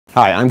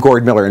Hi, I'm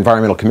Gord Miller,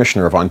 Environmental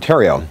Commissioner of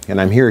Ontario, and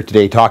I'm here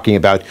today talking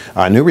about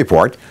a new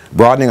report,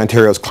 Broadening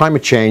Ontario's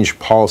Climate Change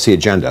Policy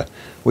Agenda,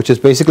 which is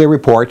basically a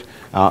report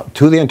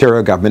to the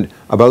Ontario government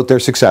about their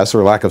success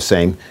or lack of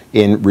same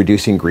in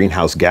reducing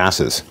greenhouse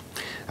gases.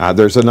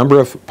 There's a number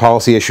of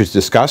policy issues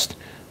discussed.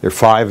 There are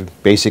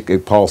 5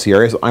 basic policy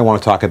areas. I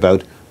want to talk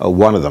about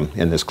one of them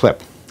in this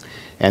clip.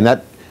 And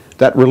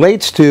that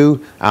relates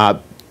to,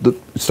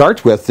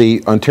 starts with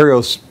the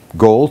Ontario's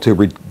goal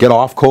to get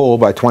off coal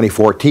by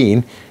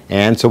 2014.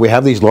 And so we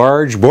have these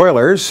large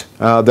boilers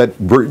that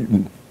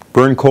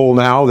burn coal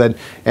now,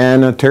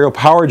 and Ontario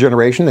Power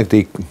Generation,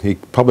 the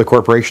public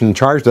corporation in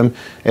charge of them,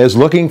 is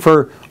looking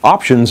for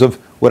options of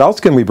what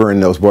else can we burn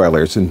in those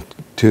boilers and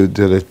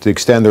to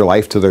extend their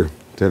life to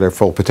their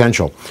full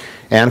potential.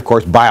 And of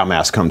course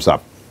biomass comes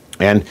up.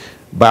 And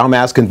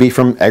biomass can be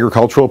from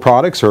agricultural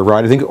products or a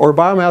variety of things, or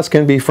biomass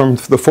can be from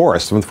the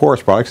forest,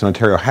 products. And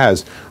Ontario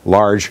has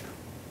large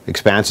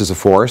expanses of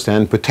forest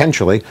and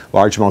potentially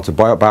large amounts of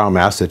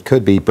biomass that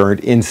could be burned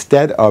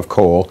instead of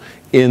coal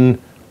in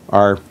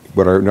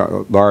what are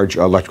large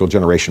electrical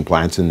generation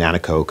plants in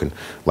Nanticoke and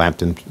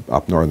Lambton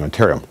up northern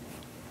Ontario.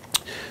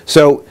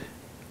 So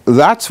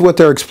that's what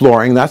they're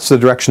exploring. That's the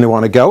direction they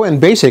want to go.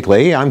 And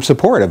basically, I'm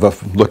supportive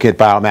of looking at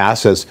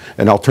biomass as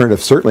an alternative,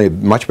 certainly a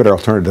much better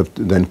alternative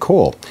than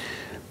coal.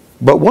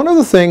 But one of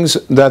the things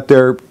that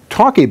they're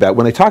talking about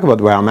when they talk about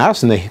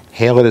biomass, and they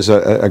hail it as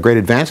a great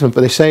advancement,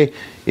 but they say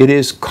it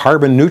is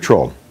carbon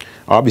neutral.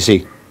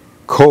 Obviously,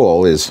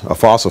 coal is a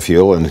fossil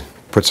fuel and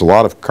puts a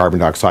lot of carbon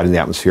dioxide in the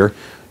atmosphere.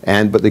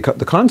 But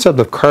the concept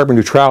of carbon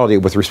neutrality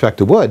with respect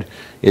to wood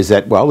is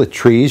that, well, the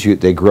trees,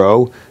 they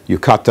grow, you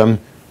cut them,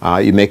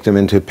 you make them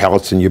into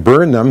pellets and you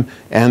burn them,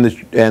 and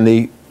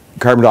the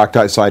carbon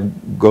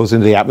dioxide goes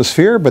into the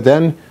atmosphere, but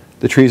then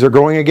the trees are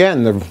growing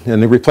again,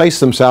 and they replace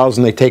themselves,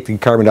 and they take the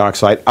carbon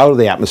dioxide out of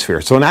the atmosphere.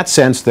 So in that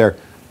sense, they're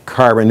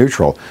carbon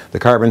neutral. The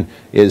carbon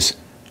is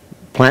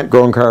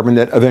plant-grown carbon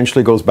that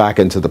eventually goes back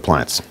into the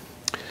plants.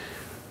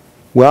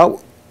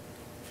 Well,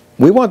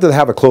 we wanted to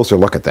have a closer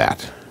look at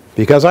that,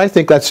 because I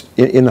think that's,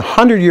 in the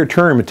 100-year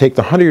term, the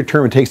 100-year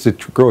term it takes to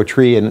grow a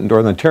tree in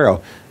northern Ontario,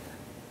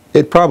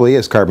 it probably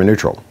is carbon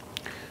neutral.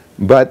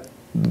 But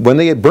when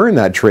they burn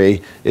that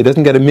tree, it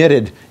doesn't get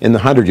emitted in the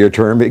 100-year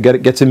term. It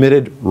gets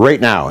emitted right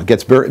now. It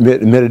gets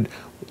emitted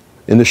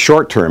in the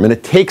short term, and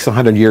it takes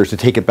 100 years to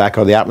take it back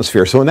out of the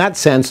atmosphere. So in that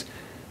sense,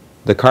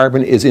 the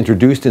carbon is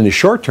introduced in the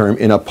short term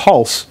in a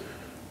pulse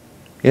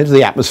into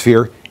the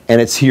atmosphere,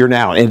 and it's here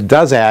now. And it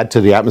does add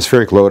to the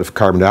atmospheric load of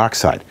carbon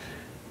dioxide.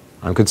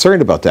 I'm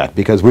concerned about that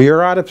because we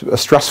are at a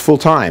stressful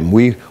time.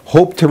 We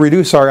hope to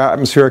reduce our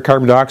atmospheric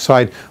carbon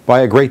dioxide by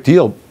a great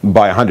deal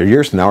by 100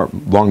 years from now, or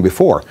long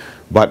before.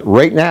 But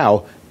right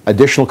now,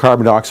 additional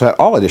carbon dioxide,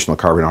 all additional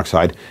carbon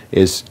dioxide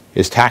is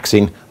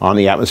taxing on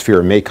the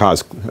atmosphere and may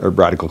cause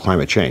radical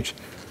climate change.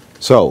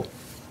 So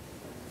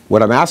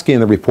what I'm asking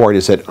in the report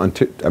is that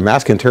I'm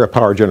asking Ontario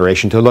Power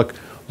Generation to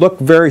look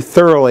very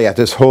thoroughly at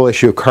this whole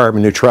issue of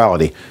carbon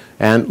neutrality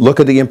and look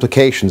at the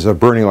implications of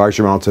burning large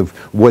amounts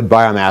of wood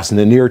biomass in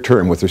the near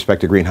term with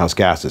respect to greenhouse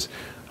gases.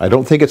 I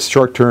don't think it's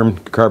short-term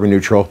carbon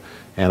neutral,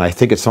 and I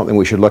think it's something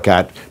we should look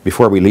at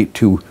before we leap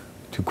too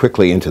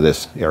quickly into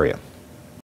this area.